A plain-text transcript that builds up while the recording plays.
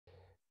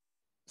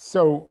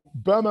So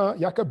Böhme,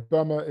 Jakob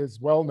Böhme is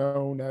well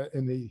known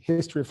in the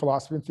history of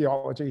philosophy and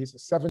theology. He's a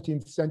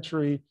 17th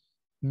century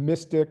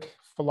mystic,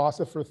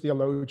 philosopher,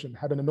 theologian,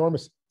 had an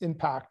enormous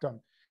impact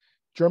on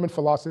German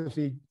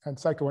philosophy and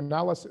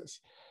psychoanalysis.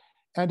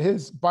 And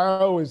his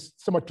bio is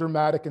somewhat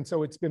dramatic, and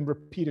so it's been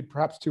repeated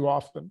perhaps too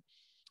often.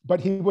 But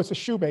he was a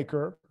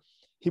shoemaker,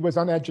 he was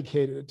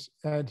uneducated,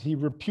 and he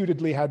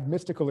reputedly had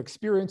mystical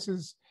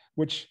experiences,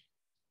 which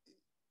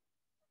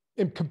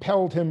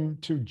compelled him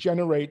to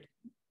generate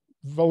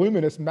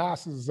voluminous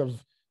masses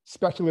of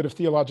speculative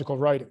theological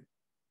writing.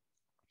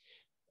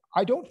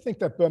 I don't think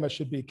that Böhme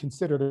should be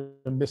considered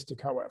a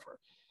mystic, however.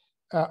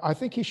 I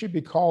think he should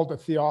be called a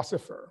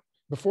theosopher.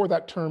 Before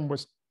that term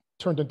was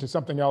turned into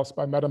something else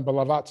by Madame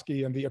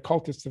Blavatsky and the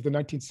occultists of the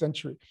 19th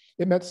century,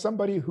 it meant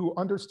somebody who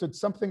understood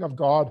something of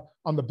God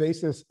on the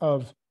basis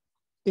of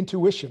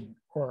intuition,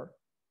 or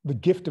the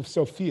gift of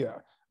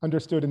Sophia,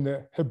 understood in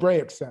the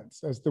Hebraic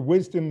sense as the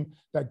wisdom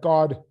that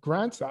God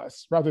grants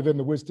us, rather than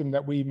the wisdom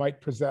that we might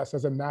possess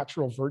as a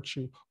natural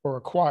virtue or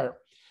acquire.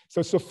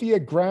 So Sophia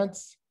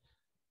grants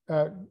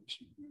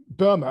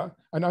Böhme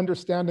an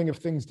understanding of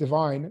things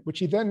divine, which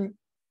he then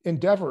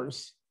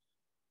endeavors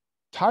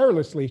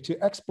tirelessly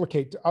to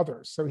explicate to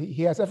others. So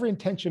he has every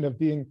intention of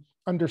being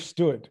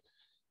understood.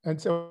 And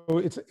so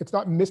it's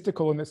not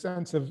mystical in the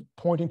sense of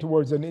pointing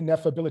towards an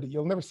ineffability.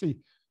 You'll never see,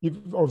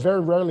 or very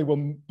rarely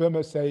will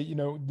Böhme say, you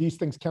know, these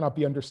things cannot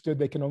be understood,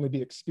 they can only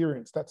be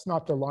experienced. That's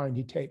not the line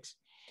he takes.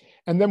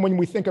 And then when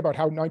we think about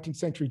how 19th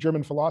century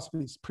German philosophy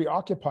is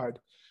preoccupied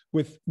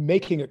with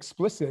making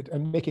explicit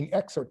and making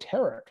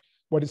exoteric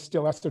what is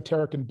still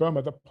esoteric in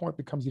Böhme, the point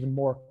becomes even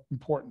more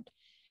important.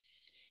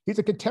 He's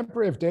a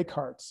contemporary of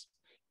Descartes.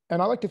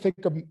 And I like to think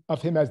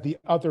of him as the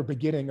other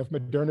beginning of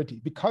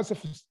modernity because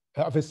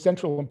of his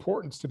central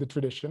importance to the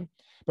tradition,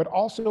 but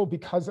also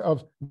because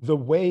of the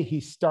way he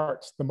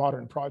starts the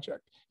modern project.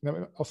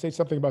 And I'll say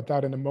something about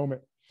that in a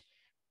moment.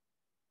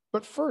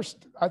 But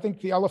first, I think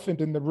the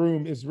elephant in the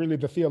room is really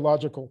the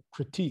theological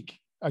critique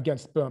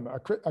against Böhme,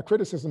 a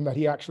criticism that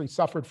he actually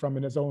suffered from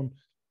in his own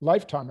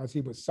lifetime, as he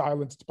was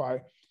silenced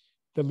by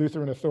the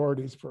Lutheran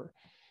authorities for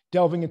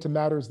delving into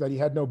matters that he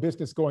had no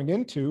business going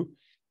into,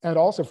 and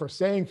also for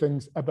saying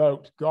things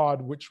about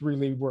God which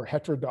really were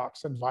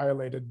heterodox and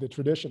violated the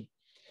tradition.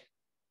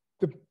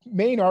 The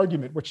main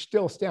argument, which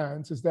still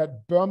stands, is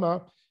that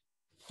Böhme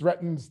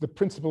threatens the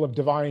principle of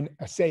divine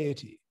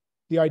aseity,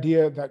 the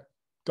idea that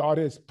God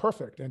is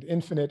perfect and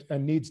infinite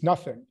and needs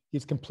nothing.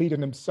 He's complete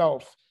in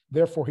himself.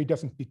 Therefore, he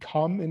doesn't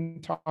become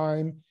in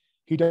time.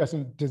 He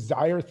doesn't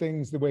desire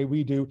things the way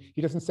we do.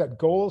 He doesn't set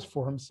goals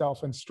for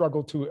himself and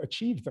struggle to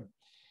achieve them.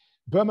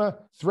 Böhme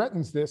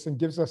threatens this and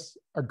gives us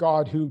a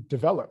God who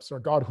develops, or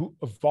a God who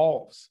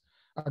evolves,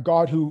 a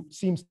God who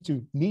seems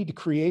to need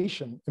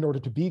creation in order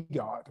to be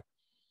God.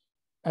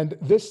 And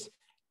this,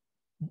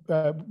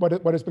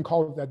 what has been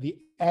called the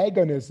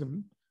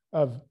agonism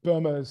of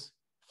Böhme's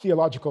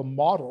theological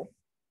model,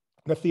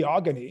 the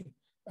theogony,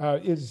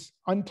 is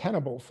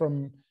untenable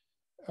from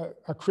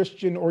a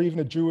Christian or even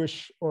a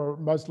Jewish or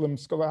Muslim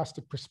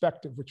scholastic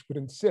perspective, which would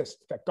insist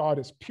that God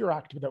is pure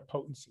act without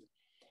potency.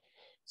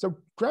 So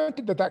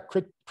granted that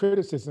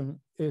criticism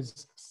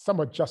is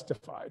somewhat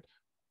justified,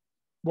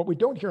 what we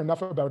don't hear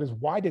enough about is,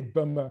 why did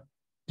Böhme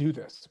do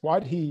this? Why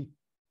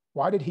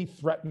did he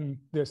threaten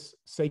this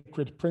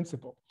sacred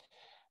principle?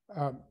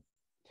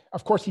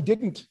 Of course, he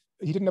didn't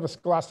have a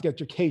scholastic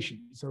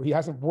education, so he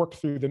hasn't worked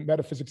through the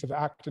metaphysics of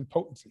act and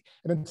potency.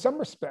 And in some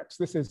respects,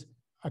 this is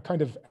a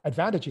kind of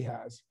advantage he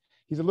has.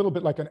 He's a little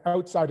bit like an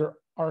outsider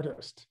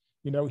artist.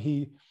 You know,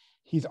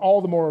 he's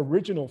all the more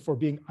original for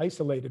being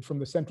isolated from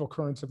the central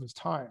currents of his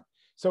time.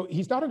 So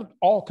he's not at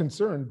all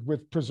concerned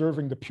with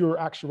preserving the pure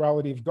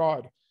actuality of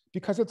God,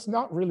 because it's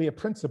not really a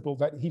principle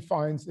that he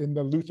finds in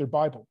the Luther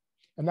Bible.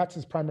 And that's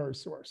his primary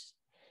source.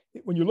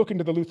 When you look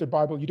into the Luther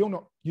Bible, you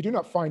do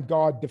not find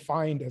God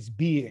defined as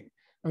being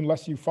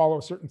unless you follow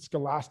certain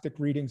scholastic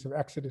readings of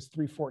Exodus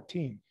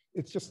 3:14.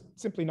 It's just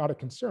simply not a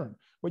concern.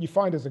 What you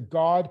find is a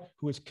God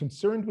who is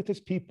concerned with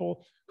his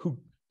people, who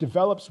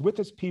develops with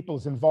his people,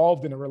 is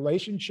involved in a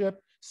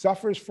relationship,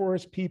 suffers for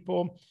his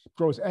people,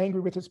 grows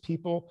angry with his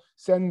people,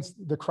 sends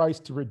the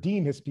Christ to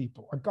redeem his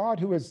people. A God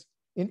who is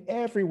in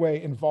every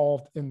way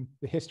involved in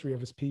the history of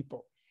his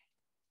people.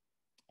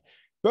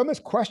 Böhme's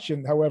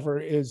question, however,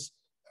 is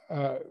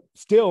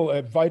still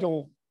a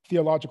vital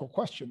theological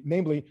question,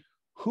 namely,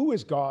 who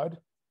is God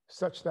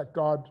such that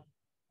God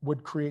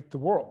would create the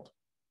world?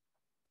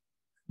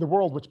 The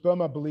world which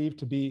Böhme believed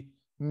to be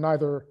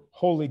neither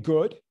wholly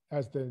good,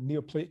 as the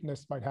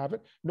Neoplatonists might have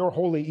it, nor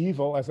wholly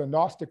evil, as a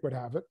Gnostic would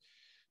have it,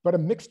 but a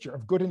mixture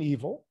of good and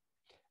evil,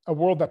 a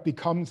world that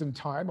becomes in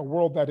time, a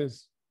world that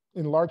is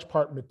in large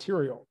part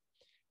material.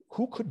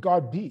 Who could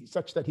God be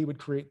such that he would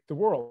create the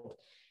world?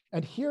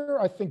 And here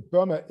I think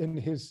Böhme, in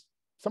his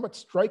somewhat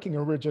striking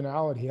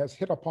originality, has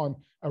hit upon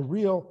a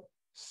real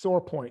sore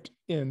point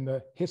in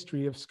the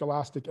history of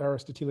scholastic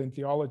Aristotelian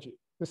theology.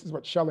 This is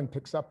what Schelling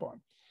picks up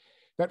on.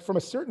 That from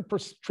a certain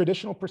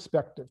traditional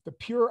perspective, the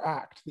pure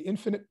act, the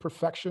infinite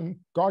perfection,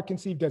 God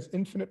conceived as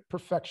infinite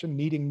perfection,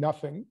 needing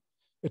nothing,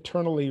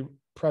 eternally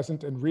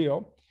present and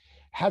real,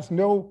 has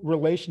no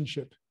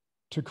relationship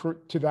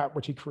to that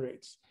which he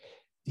creates.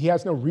 He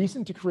has no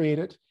reason to create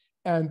it,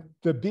 and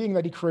the being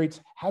that he creates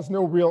has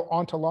no real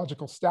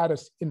ontological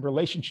status in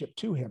relationship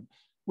to him,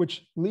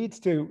 which leads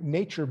to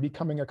nature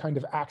becoming a kind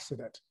of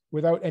accident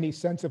without any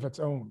sense of its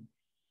own.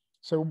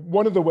 So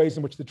one of the ways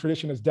in which the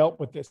tradition has dealt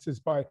with this is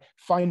by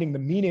finding the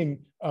meaning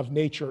of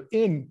nature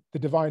in the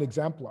divine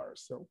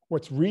exemplars. So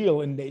what's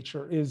real in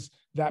nature is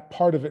that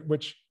part of it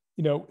which,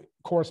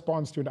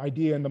 corresponds to an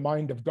idea in the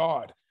mind of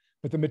God.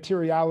 But the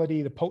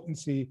materiality, the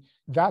potency,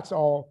 that's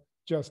all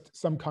just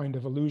some kind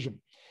of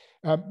illusion.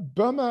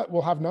 Böhme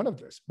will have none of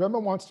this.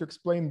 Böhme wants to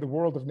explain the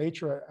world of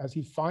nature as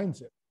he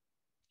finds it.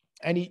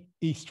 And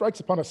he strikes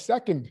upon a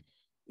second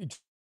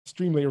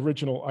extremely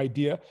original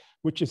idea,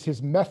 which is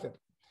his method.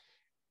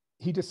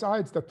 He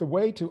decides that the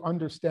way to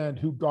understand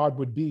who God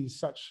would be,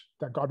 such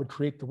that God would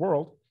create the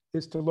world,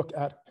 is to look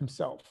at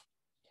himself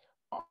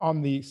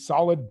on the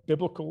solid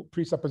biblical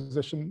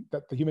presupposition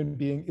that the human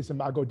being is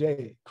imago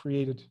Dei,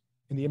 created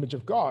in the image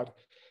of God.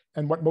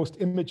 And what most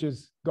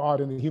images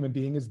God in the human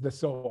being is the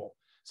soul.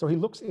 So he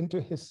looks into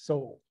his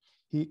soul.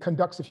 He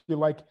conducts, if you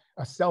like,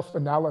 a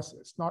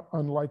self-analysis, not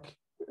unlike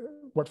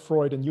what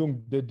Freud and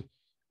Jung did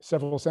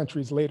several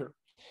centuries later,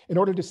 in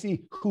order to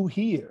see who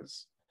he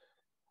is.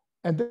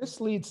 And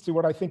this leads to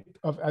what I think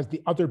of as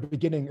the other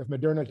beginning of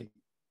modernity,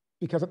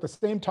 because at the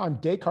same time,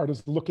 Descartes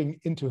is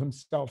looking into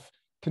himself,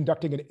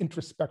 conducting an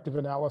introspective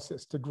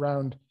analysis to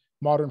ground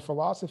modern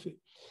philosophy.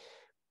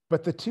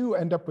 But the two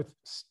end up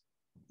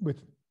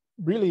with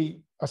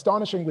really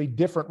astonishingly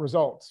different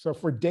results. So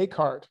for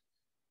Descartes,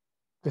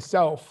 the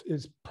self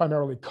is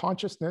primarily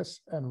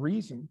consciousness and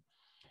reason.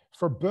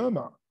 For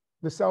Böhme,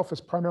 the self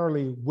is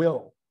primarily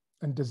will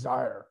and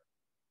desire.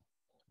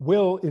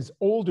 Will is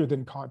older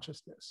than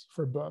consciousness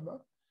for Böhme.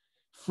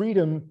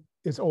 Freedom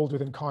is older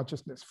than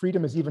consciousness.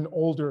 Freedom is even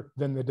older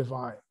than the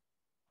divine.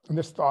 And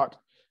this thought,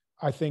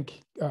 I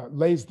think,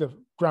 lays the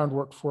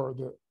groundwork for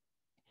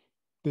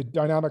the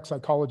dynamic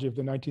psychology of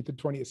the 19th and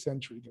 20th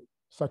century, the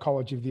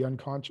psychology of the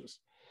unconscious.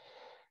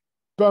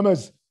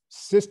 Böhme's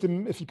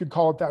system, if you could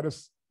call it that,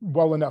 is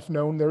well enough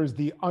known. There is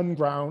the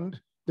unground,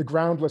 the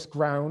groundless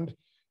ground,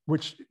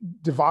 which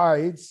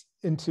divides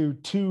into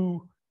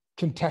two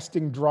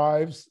contesting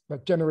drives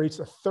that generates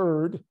a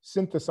third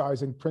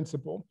synthesizing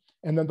principle.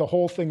 And then the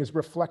whole thing is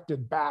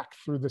reflected back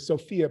through the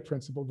Sophia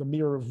principle, the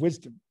mirror of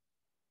wisdom.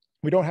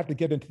 We don't have to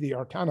get into the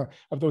arcana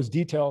of those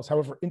details,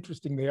 however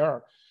interesting they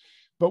are.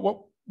 But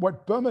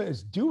what Böhme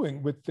is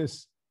doing with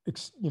this,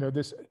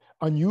 this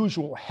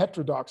unusual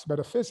heterodox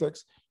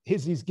metaphysics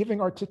is he's giving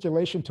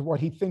articulation to what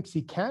he thinks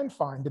he can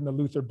find in the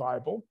Luther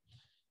Bible,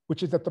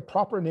 which is that the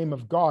proper name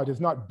of God is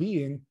not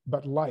being,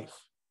 but life.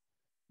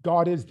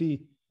 God is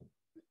the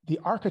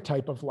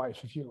archetype of life,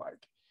 if you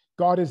like.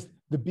 God is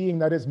the being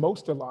that is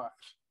most alive.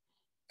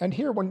 And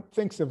here one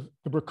thinks of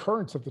the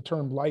recurrence of the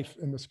term life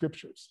in the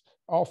scriptures,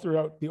 all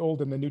throughout the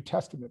Old and the New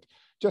Testament.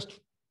 Just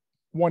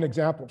one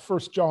example, 1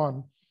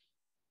 John,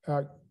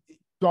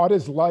 God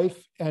is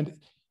life, and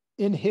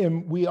in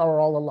him we are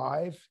all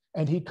alive,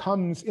 and he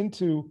comes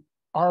into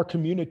our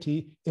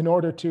community in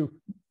order to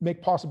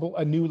make possible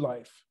a new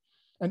life.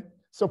 And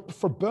so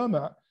for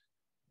Böhme,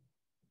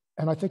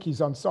 and I think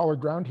he's on solid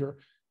ground here,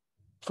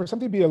 for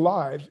something to be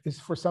alive is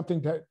for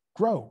something to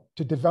grow,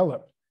 to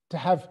develop, to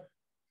have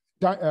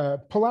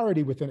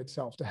polarity within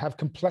itself, to have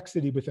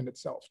complexity within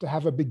itself, to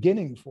have a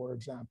beginning, for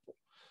example,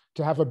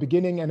 to have a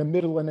beginning and a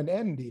middle and an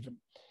end even.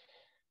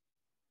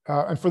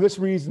 And for this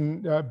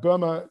reason,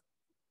 Böhme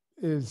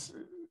is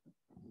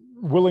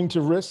willing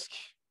to risk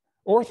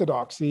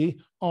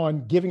orthodoxy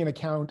on giving an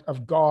account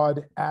of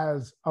God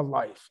as a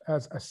life,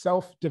 as a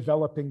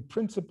self-developing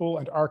principle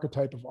and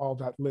archetype of all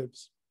that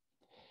lives.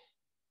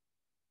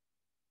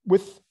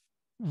 With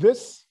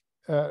this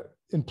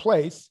in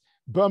place,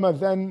 Böhme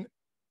then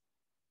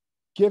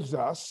gives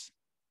us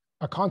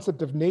a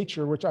concept of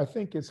nature, which I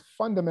think is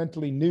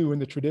fundamentally new in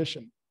the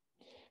tradition.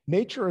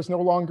 Nature is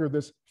no longer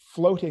this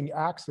floating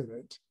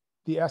accident,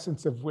 the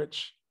essence of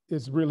which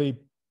is really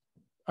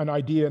an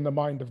idea in the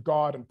mind of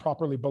God and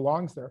properly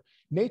belongs there.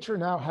 Nature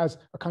now has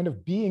a kind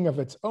of being of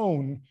its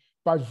own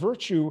by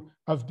virtue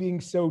of being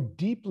so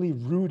deeply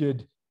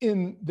rooted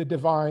in the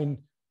divine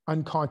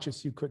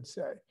unconscious, you could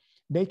say.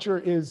 Nature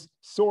is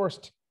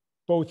sourced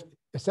both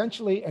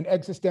essentially and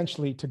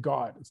existentially to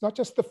God. It's not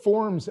just the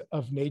forms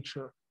of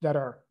nature that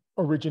are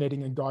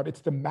originating in God,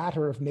 it's the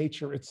matter of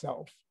nature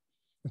itself.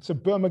 And so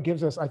Böhme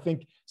gives us, I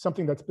think,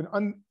 something that's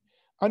been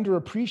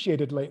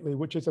underappreciated lately,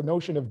 which is a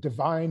notion of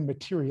divine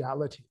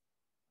materiality.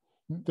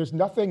 There's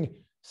nothing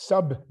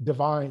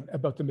sub-divine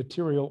about the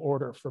material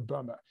order for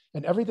Böhme.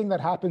 And everything that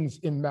happens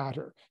in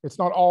matter, it's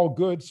not all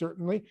good,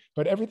 certainly,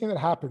 but everything that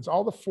happens,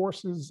 all the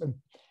forces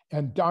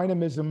and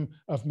dynamism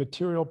of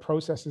material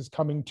processes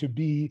coming to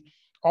be,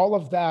 all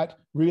of that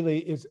really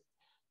is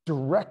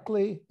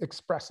directly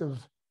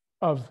expressive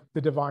of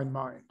the divine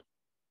mind.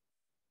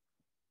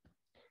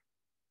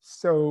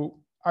 So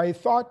I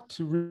thought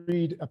to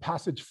read a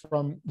passage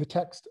from the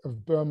text of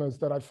Böhme's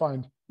that I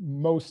find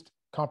most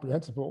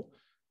comprehensible,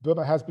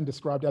 Böhme has been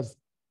described as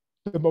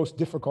the most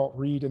difficult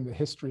read in the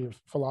history of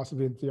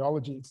philosophy and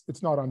theology.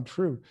 It's not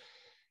untrue.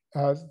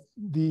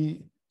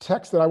 The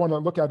text that I want to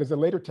look at is a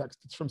later text.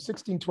 It's from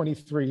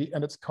 1623,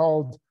 and it's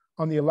called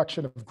On the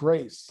Election of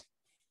Grace,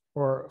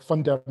 or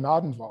Von der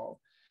Gnadenwahl.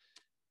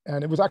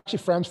 And it was actually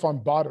Franz von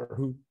Baader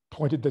who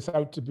pointed this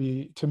out to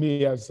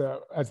me as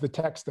the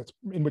text that's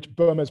in which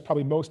Böhme is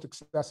probably most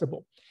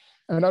accessible.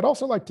 And I'd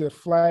also like to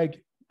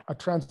flag a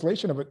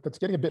translation of it that's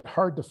getting a bit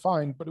hard to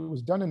find, but it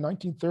was done in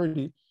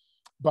 1930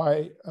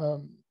 by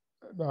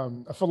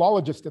a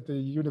philologist at the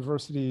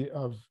University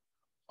of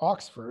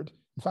Oxford.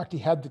 In fact, he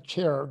had the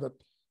chair that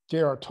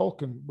J.R.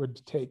 Tolkien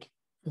would take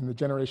in the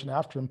generation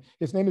after him.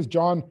 His name is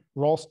John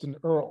Ralston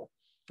Earl.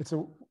 It's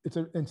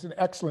an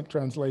excellent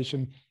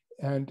translation,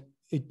 and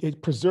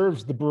it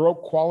preserves the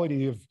Baroque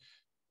quality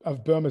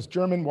of Böhme's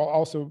German while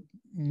also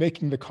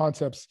making the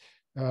concepts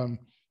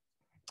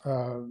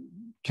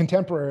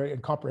contemporary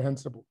and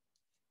comprehensible.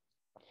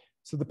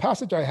 So the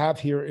passage I have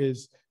here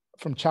is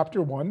from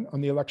chapter 1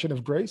 on the election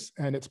of grace,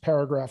 and it's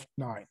paragraph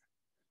 9.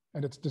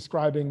 And it's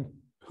describing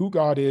who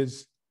God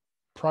is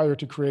prior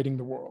to creating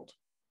the world.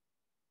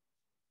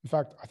 In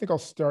fact, I think I'll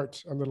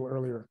start a little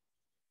earlier.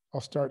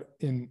 I'll start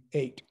in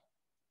 8.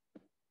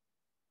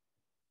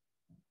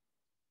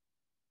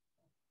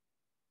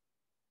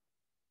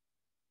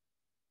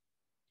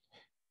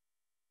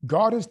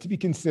 God is to be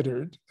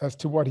considered as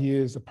to what he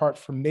is apart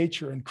from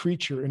nature and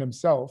creature in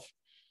himself,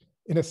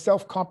 in a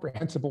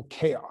self-comprehensible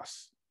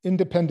chaos,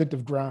 independent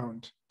of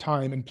ground,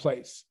 time, and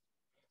place.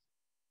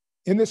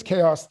 In this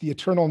chaos, the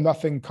eternal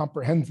nothing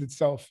comprehends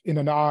itself in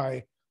an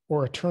eye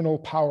or eternal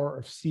power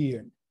of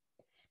seeing,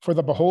 for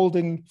the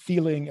beholding,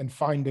 feeling, and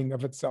finding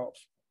of itself.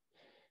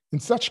 In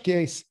such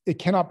case, it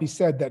cannot be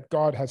said that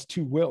God has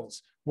two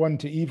wills, one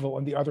to evil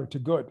and the other to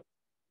good.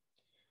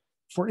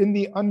 For in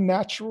the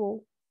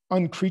unnatural,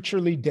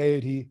 uncreaturely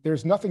deity,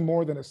 there's nothing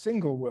more than a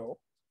single will,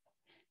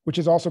 which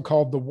is also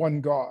called the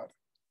one God.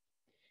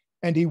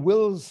 And he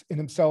wills in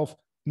himself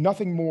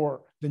nothing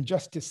more than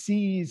just to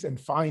seize and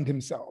find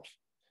himself,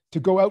 to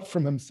go out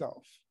from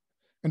himself,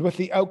 and with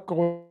the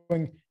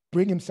outgoing,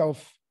 bring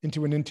himself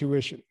into an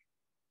intuition,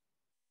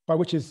 by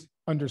which is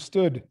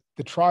understood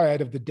the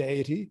triad of the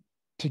deity,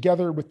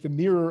 together with the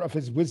mirror of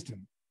his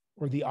wisdom,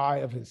 or the eye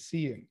of his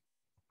seeing.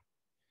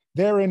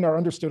 Therein are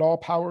understood all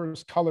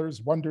powers,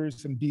 colors,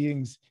 wonders, and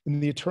beings in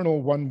the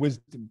eternal one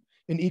wisdom,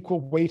 in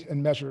equal weight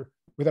and measure,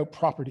 without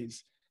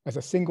properties, as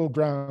a single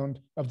ground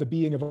of the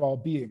being of all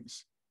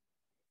beings.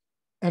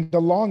 And a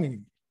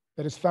longing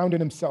that is found in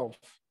himself,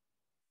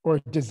 or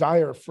a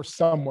desire for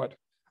somewhat,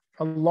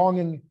 a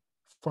longing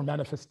for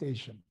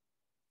manifestation.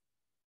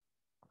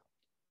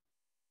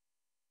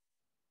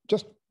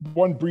 Just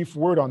one brief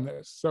word on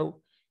this.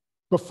 So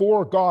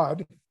before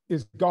God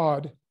is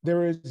God,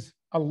 there is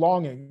a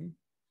longing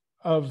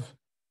of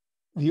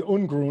the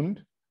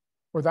Ungrund,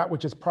 or that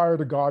which is prior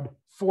to God,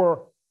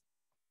 for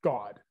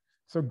God.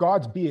 So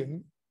God's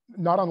being,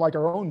 not unlike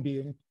our own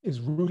being, is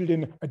rooted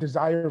in a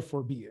desire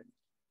for being.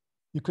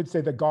 You could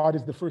say that God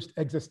is the first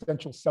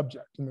existential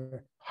subject in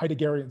the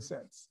Heideggerian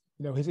sense.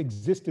 You know, his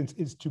existence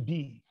is to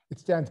be. It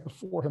stands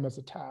before him as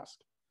a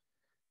task.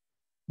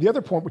 The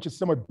other point, which is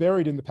somewhat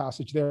buried in the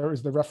passage there,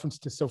 is the reference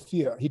to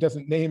Sophia. He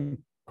doesn't name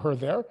her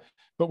there,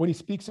 but when he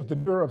speaks of the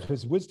mirror of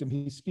his wisdom,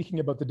 he's speaking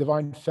about the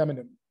divine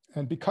feminine.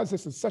 And because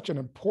this is such an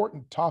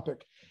important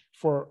topic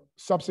for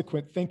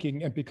subsequent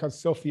thinking, and because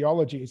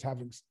sociology is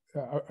having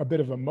a bit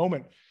of a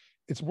moment,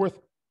 it's worth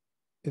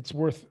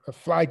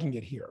flagging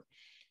it here.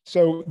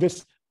 So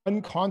this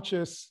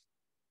unconscious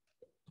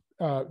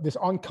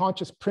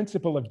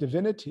principle of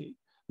divinity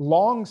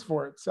longs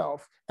for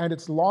itself, and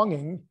its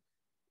longing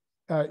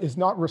is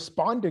not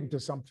responding to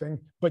something,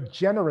 but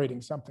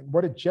generating something.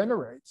 What it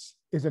generates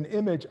is an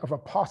image of a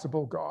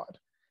possible God.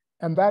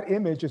 And that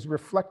image is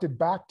reflected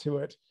back to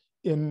it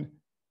in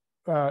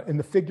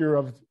the figure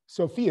of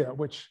Sophia,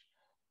 which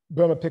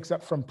Böhme picks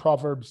up from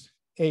Proverbs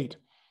 8.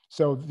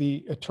 So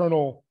the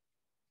eternal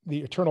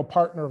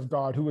partner of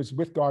God, who is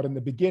with God in the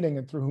beginning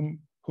and through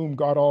whom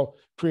God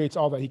creates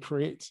all that he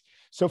creates.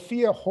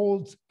 Sophia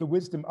holds the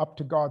wisdom up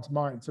to God's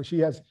mind. So she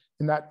has,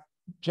 in that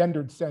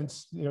gendered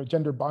sense,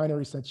 gender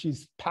binary sense,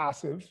 she's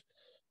passive.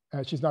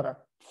 She's not a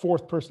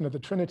fourth person of the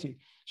Trinity.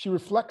 She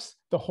reflects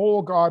the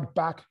whole God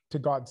back to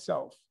God's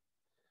self.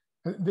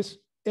 This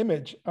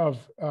image of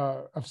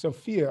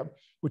Sophia,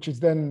 which is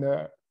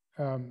then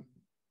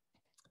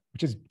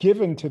which is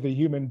given to the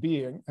human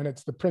being, and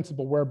it's the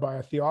principle whereby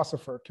a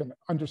theosopher can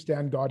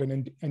understand God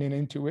in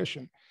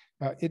intuition.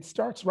 It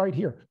starts right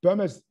here.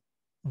 Böhme is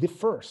the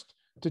first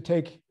to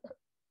take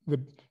the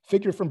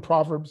figure from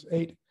Proverbs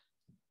 8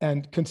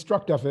 and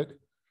construct of it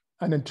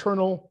an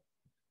internal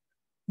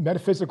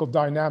metaphysical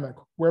dynamic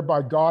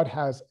whereby God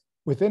has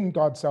within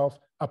God's self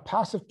a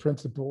passive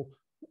principle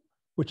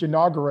which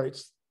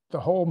inaugurates the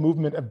whole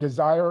movement of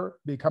desire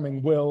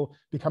becoming will,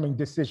 becoming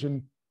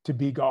decision to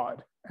be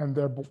God, and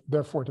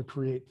therefore to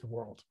create the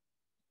world.